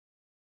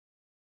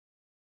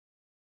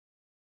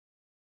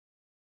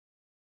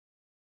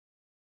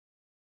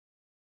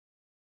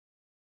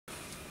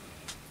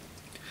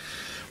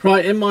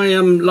Right, in my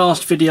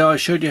last video I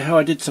showed you how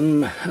I did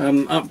some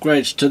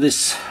upgrades to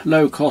this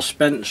low-cost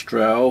bench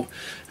drill,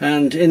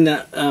 and in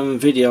that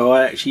video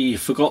I actually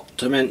forgot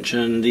to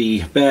mention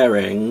the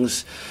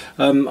bearings.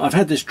 I've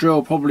had this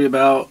drill probably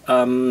about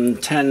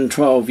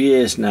 10-12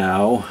 years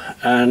now,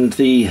 and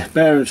the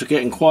bearings are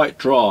getting quite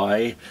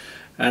dry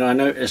and I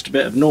noticed a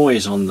bit of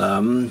noise on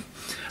them.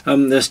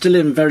 They're still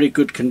in very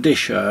good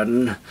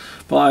condition,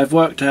 but I've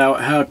worked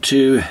out how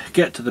to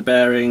get to the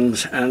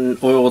bearings and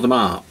oil them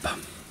up.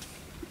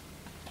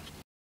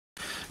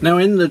 Now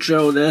in the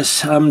drill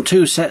there's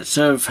two sets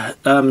of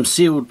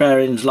sealed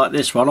bearings like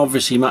this one,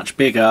 obviously much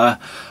bigger,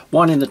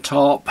 one in the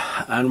top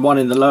and one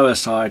in the lower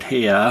side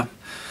here,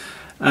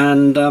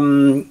 and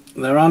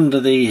they're under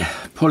the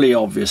pulley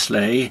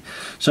obviously.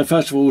 So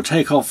first of all,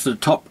 take off the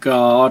top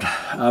guard,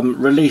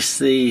 release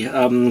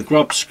the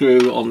grub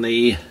screw on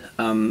the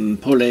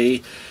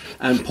pulley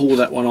and pull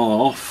that one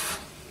off.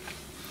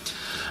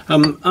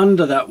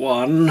 Under that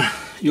one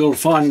you'll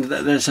find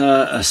that there's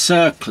a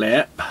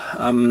circlip,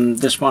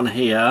 this one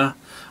here.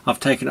 I've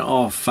taken it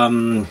off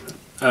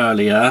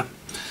earlier,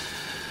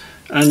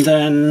 and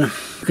then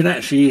you can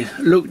actually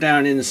look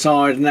down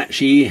inside and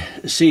actually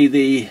see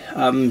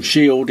the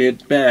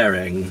shielded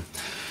bearing.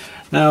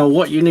 Now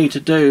what you need to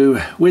do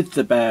with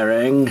the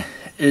bearing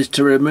is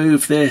to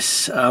remove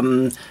this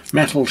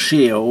metal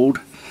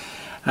shield,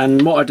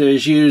 and what I do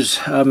is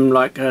use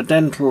like a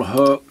dental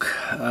hook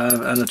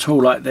and a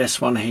tool like this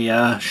one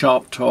here,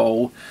 sharp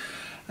tool,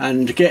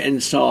 and get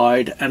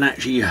inside and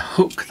actually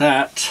hook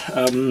that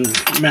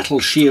metal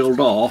shield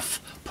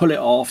off, pull it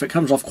off. It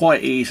comes off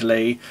quite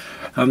easily.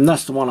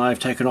 That's the one I've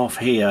taken off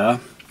here,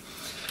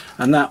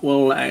 and that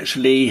will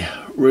actually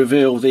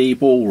reveal the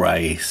ball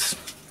race.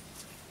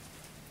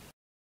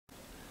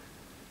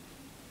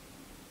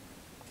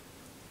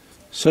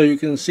 So you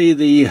can see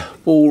the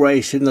ball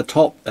race in the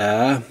top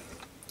there,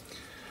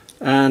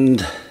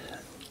 and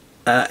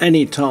at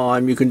any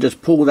time you can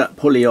just pull that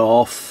pulley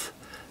off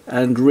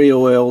and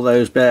re-oil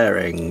those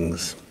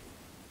bearings,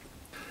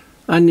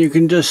 and you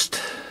can just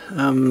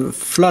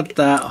flood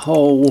that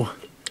whole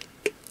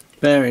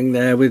bearing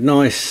there with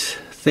nice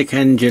thick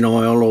engine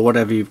oil or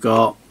whatever you've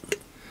got,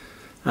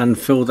 and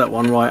fill that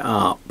one right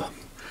up.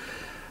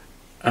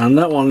 And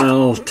that one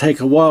will take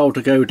a while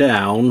to go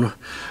down.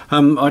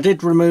 I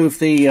did remove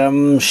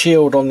the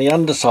shield on the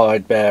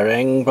underside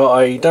bearing, but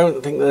I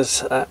don't think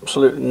that's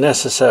absolutely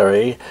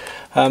necessary,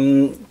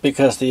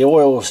 because the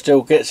oil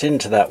still gets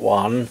into that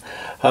one.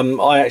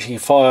 I actually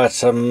fired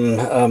some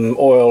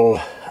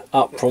oil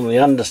up from the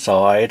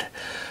underside,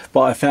 but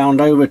I found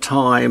over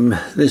time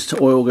this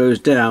oil goes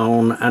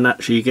down and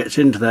actually gets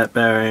into that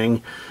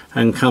bearing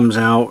and comes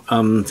out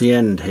the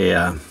end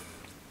here.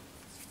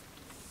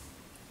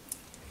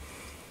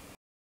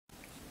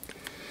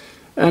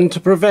 And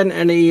to prevent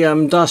any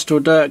dust or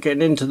dirt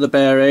getting into the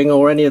bearing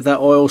or any of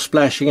that oil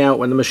splashing out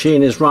when the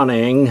machine is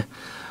running,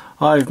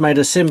 I've made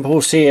a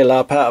simple seal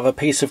up out of a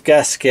piece of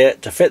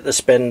gasket to fit the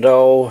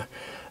spindle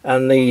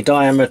and the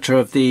diameter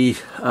of the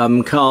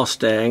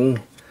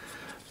casting.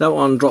 That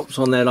one drops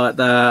on there like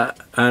that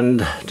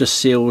and just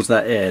seals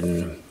that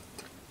in.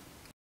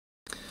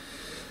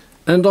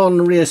 And on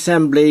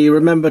reassembly,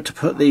 remember to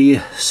put the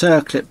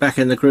circlip back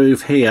in the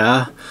groove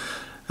here.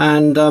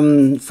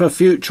 And for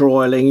future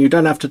oiling you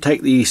don't have to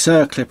take the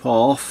circlip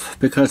off,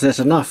 because there's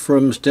enough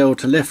room still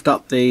to lift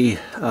up the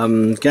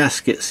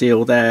gasket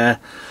seal there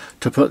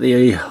to put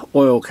the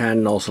oil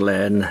can nozzle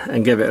in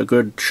and give it a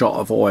good shot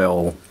of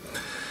oil.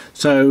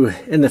 So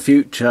in the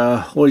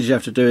future all you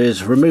have to do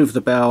is remove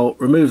the belt,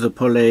 remove the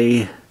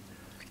pulley,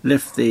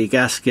 lift the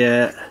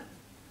gasket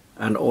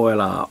and oil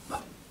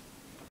up.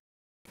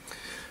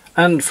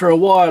 And for a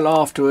while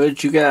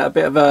afterwards you get a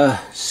bit of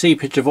a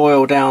seepage of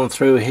oil down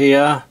through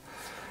here.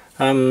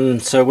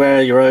 So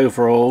wear your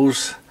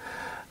overalls,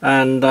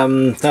 and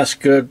that's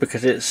good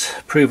because it's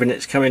proven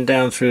it's coming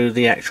down through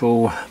the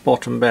actual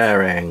bottom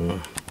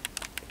bearing.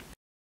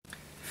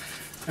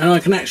 And I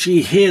can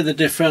actually hear the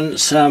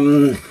difference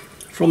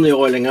from the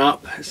oiling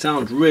up. It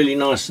sounds really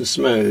nice and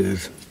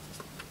smooth.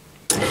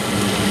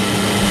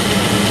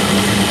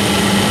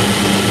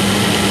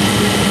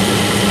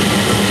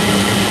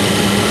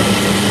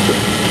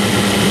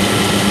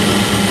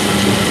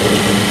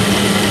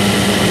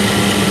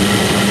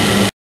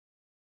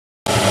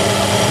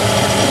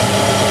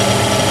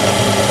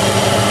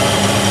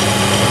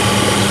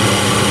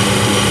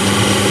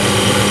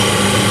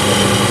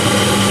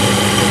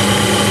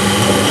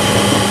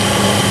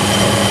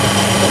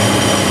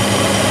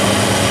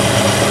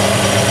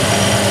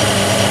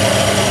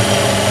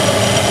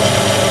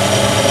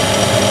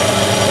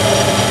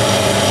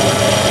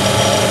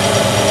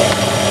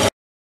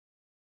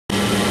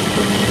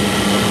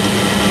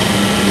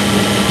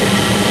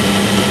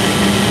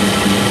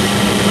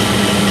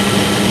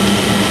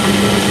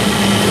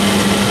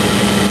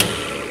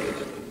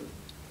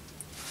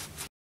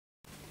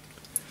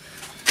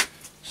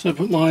 So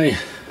put my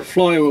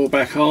flywheel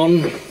back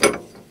on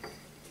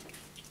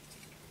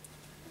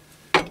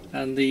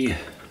and the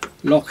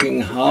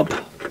locking hub.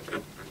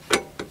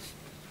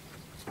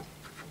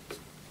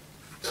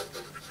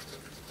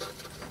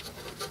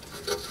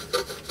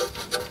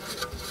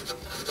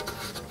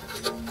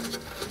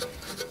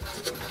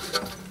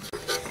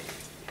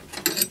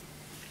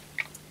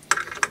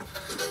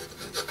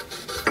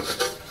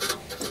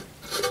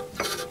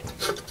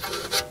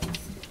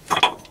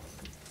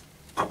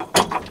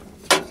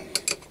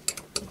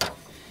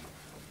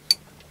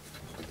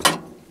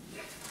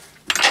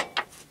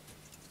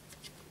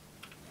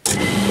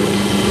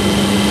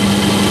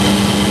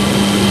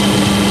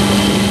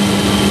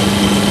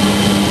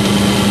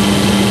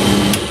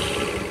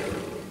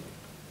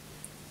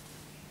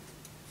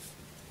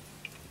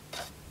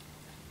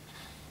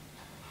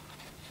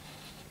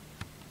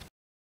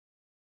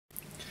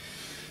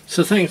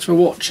 So thanks for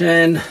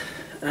watching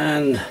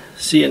and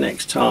see you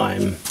next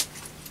time.